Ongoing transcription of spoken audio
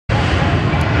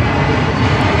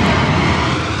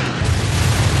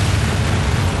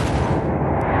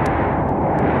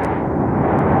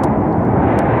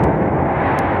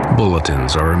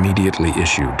Bulletins are immediately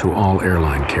issued to all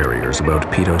airline carriers about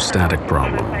pitot-static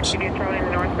problems.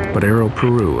 But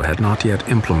Aeroperú had not yet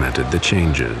implemented the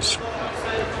changes.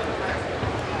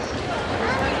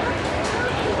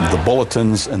 The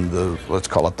bulletins and the, let's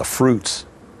call it the fruits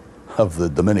of the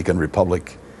Dominican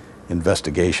Republic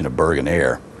investigation of Bergen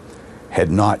Air had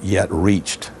not yet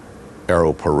reached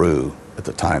Aeroperú at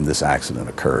the time this accident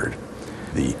occurred.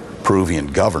 The Peruvian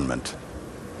government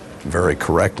very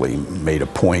correctly made a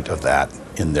point of that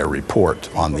in their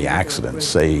report on the accident,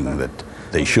 saying that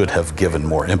they should have given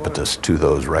more impetus to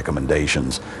those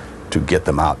recommendations to get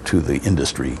them out to the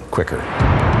industry quicker.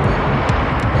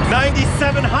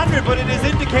 9,700, but it is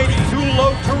indicating too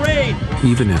low terrain.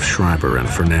 Even if Schreiber and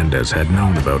Fernandez had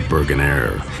known about Bergen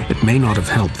Air, it may not have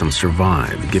helped them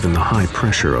survive given the high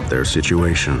pressure of their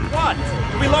situation. What?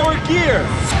 We lowered gear.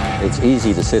 It's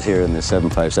easy to sit here in the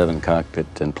 757 cockpit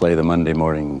and play the Monday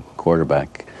morning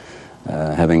quarterback,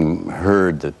 having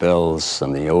heard the bells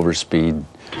and the overspeed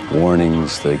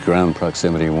warnings, the ground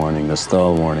proximity warning, the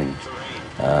stall warning.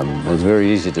 It's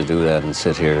very easy to do that and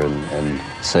sit here and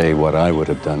say what I would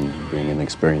have done being an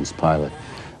experienced pilot.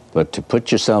 But to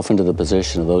put yourself into the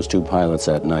position of those two pilots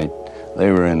that night, they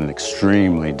were in an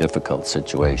extremely difficult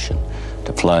situation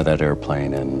to fly that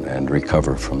airplane and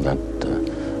recover from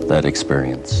that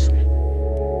experience.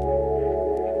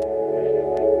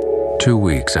 2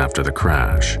 weeks after the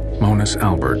crash, Moniz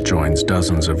Albert joins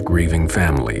dozens of grieving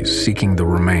families seeking the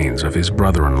remains of his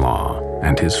brother-in-law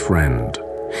and his friend.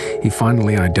 He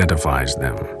finally identifies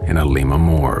them in a Lima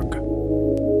morgue.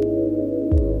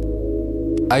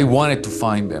 I wanted to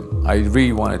find them. I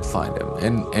really wanted to find them.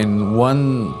 And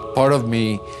one part of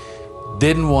me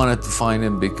didn't want to find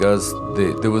them because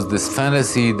there was this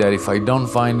fantasy that if I don't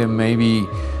find them, maybe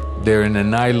they're in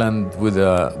an island with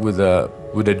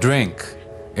a drink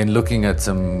and looking at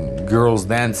some girls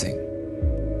dancing.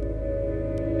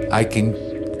 I can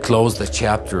close the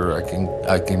chapter.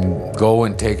 I can go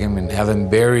and take him and have him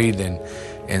buried,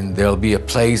 and there'll be a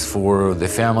place for the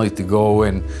family to go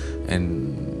and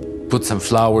put some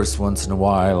flowers once in a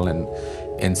while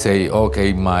and say,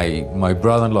 okay, my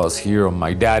brother-in-law's here, or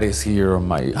my dad is here, or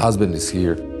my husband is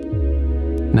here.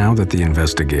 Now that the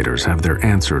investigators have their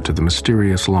answer to the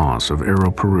mysterious loss of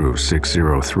Aeroperú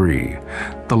 603,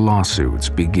 the lawsuits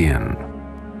begin.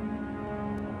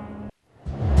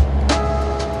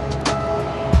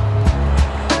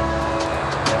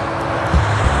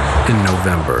 In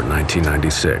November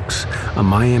 1996, a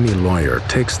Miami lawyer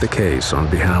takes the case on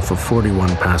behalf of 41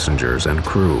 passengers and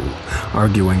crew,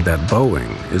 arguing that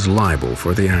Boeing is liable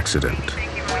for the accident.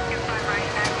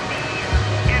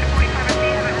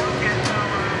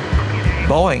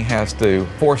 Boeing has to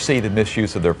foresee the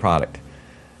misuse of their product.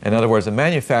 In other words, a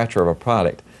manufacturer of a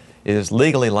product is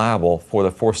legally liable for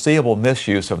the foreseeable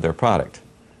misuse of their product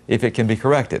if it can be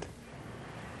corrected.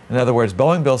 In other words,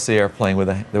 Boeing builds the airplane with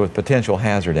a potential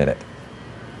hazard in it.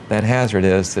 That hazard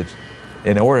is that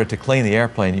in order to clean the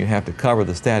airplane, you have to cover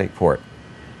the static port.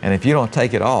 And if you don't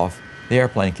take it off, the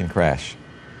airplane can crash.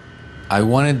 I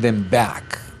wanted them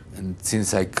back. And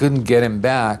since I couldn't get them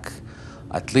back,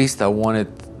 at least I wanted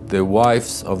the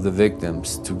wives of the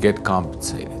victims to get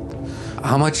compensated.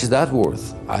 How much is that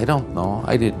worth? I don't know.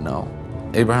 I didn't know.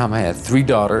 Abraham had 3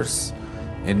 daughters,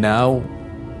 and now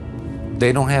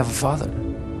they don't have a father.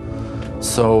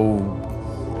 So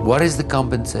what is the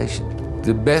compensation?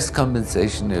 The best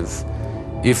compensation, if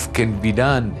can be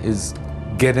done, is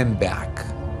get them back.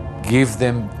 Give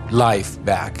them life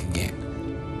back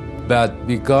again. But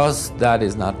because that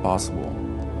is not possible,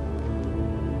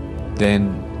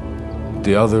 then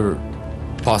the other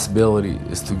possibility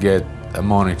is to get a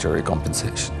monetary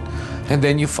compensation. And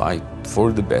then you fight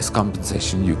for the best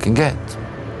compensation you can get.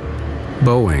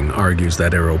 Boeing argues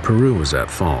that Aeroperú was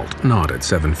at fault, not at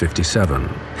 757.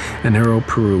 An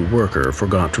Aeroperú worker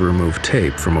forgot to remove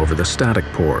tape from over the static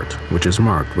port, which is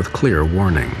marked with clear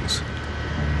warnings.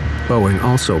 Boeing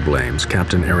also blames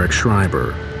Captain Eric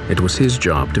Schreiber. It was his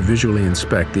job to visually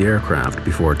inspect the aircraft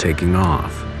before taking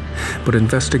off. But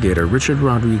investigator Richard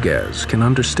Rodriguez can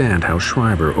understand how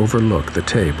Schreiber overlooked the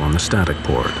tape on the static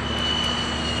port.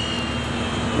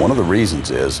 One of the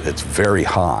reasons is it's very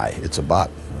high. It's about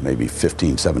maybe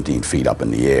 15, 17 feet up in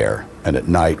the air. And at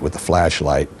night with the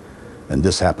flashlight, and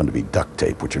this happened to be duct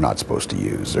tape, which you're not supposed to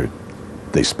use.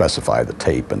 They specify the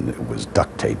tape, and it was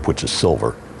duct tape, which is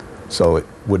silver. So it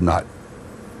would not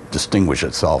distinguish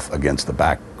itself against the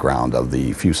background of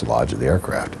the fuselage of the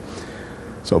aircraft.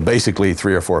 So basically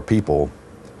 3 or 4 people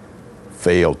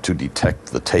failed to detect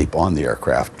the tape on the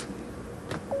aircraft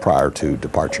prior to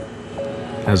departure.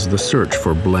 As the search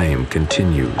for blame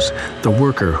continues, the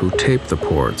worker who taped the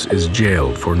ports is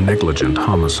jailed for negligent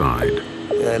homicide.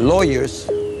 Lawyers,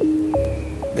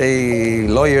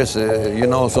 you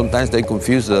know, sometimes they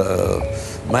confuse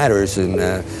matters, and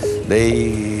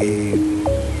they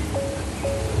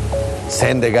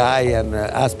send the guy and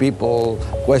ask people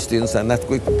questions and ask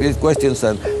questions,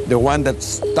 and the one that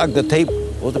stuck the tape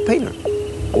was the painter,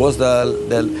 was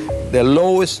the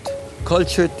lowest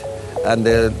cultured and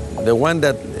the one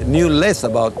that knew less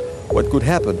about what could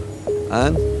happen.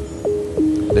 And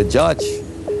the judge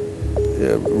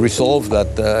resolved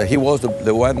that he was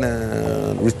the one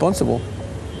responsible,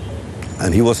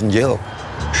 and he was in jail.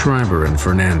 Schreiber and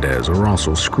Fernandez are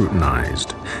also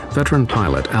scrutinized. Veteran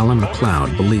pilot Alan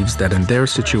McLeod believes that in their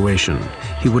situation,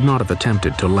 he would not have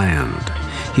attempted to land.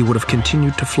 He would have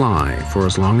continued to fly for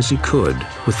as long as he could,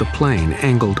 with the plane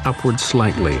angled upward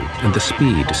slightly and the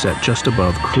speed set just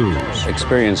above cruise.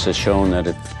 Experience has shown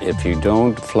that if you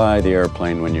don't fly the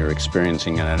airplane when you're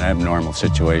experiencing an abnormal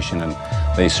situation, and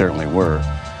they certainly were,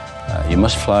 you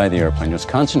must fly the airplane. Just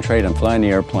concentrate on flying the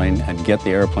airplane and get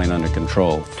the airplane under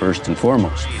control, first and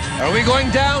foremost. Are we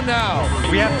going down now?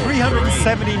 We have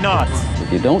 370 knots.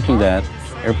 If you don't do that,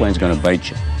 the airplane's going to bite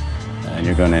you, and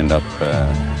you're going to end up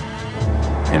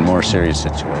in more serious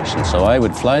situations. So I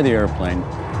would fly the airplane,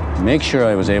 make sure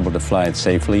I was able to fly it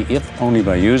safely, if only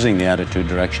by using the attitude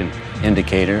direction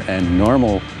indicator and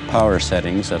normal power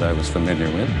settings that I was familiar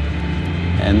with,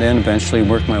 and then eventually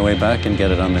work my way back and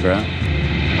get it on the ground.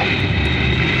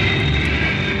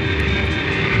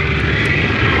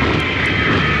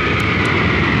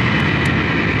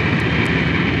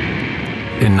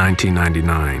 In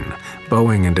 1999,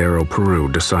 Boeing and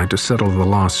Aeroperú decide to settle the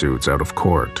lawsuits out of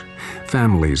court.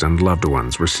 Families and loved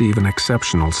ones receive an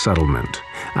exceptional settlement,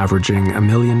 averaging $1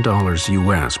 million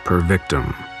US per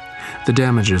victim. The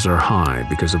damages are high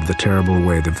because of the terrible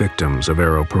way the victims of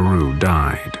Aeroperú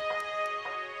died.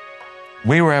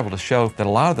 We were able to show that a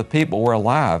lot of the people were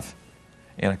alive.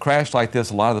 In a crash like this,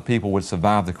 a lot of the people would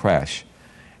survive the crash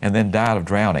and then died of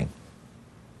drowning.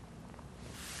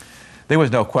 There was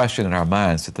no question in our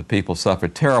minds that the people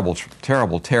suffered terrible,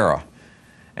 terrible terror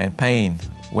and pain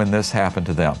when this happened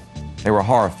to them. They were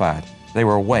horrified. They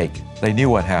were awake. They knew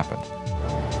what happened.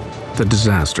 The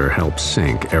disaster helped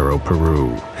sink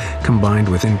Aeroperú. Combined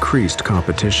with increased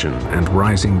competition and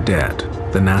rising debt,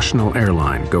 the national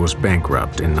airline goes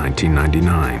bankrupt in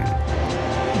 1999.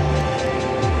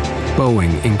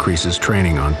 Boeing increases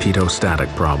training on pitot-static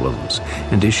problems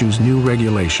and issues new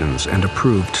regulations and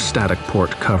approved static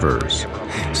port covers.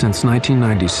 Since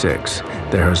 1996,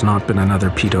 there has not been another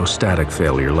pitot-static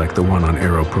failure like the one on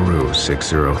Aeroperú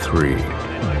 603.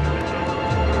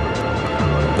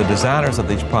 The designers of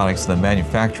these products, the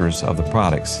manufacturers of the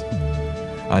products,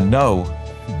 know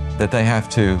that they have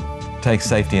to take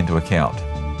safety into account.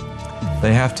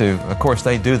 They have to, of course,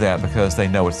 they do that because they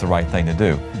know it's the right thing to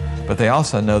do. But they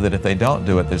also know that if they don't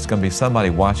do it, there's going to be somebody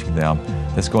watching them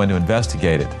that's going to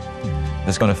investigate it,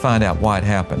 that's going to find out why it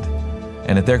happened,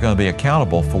 and that they're going to be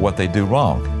accountable for what they do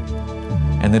wrong.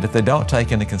 And that if they don't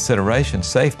take into consideration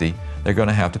safety, they're going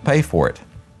to have to pay for it.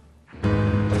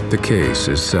 The case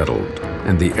is settled,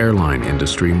 and the airline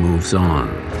industry moves on.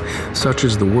 Such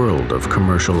is the world of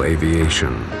commercial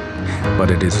aviation. But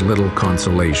it is little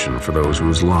consolation for those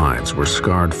whose lives were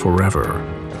scarred forever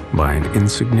by an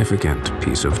insignificant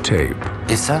piece of tape.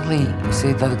 It's suddenly, you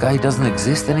say that guy doesn't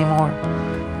exist anymore.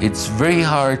 It's very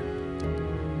hard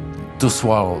to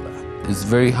swallow that. It's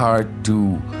very hard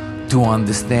to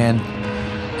understand.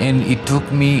 And it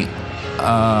took me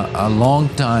a long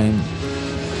time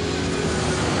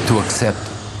to accept it.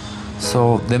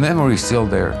 So the memory is still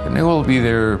there, and it will be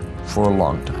there for a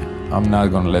long time. I'm not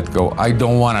gonna let go. I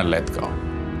don't wanna let go.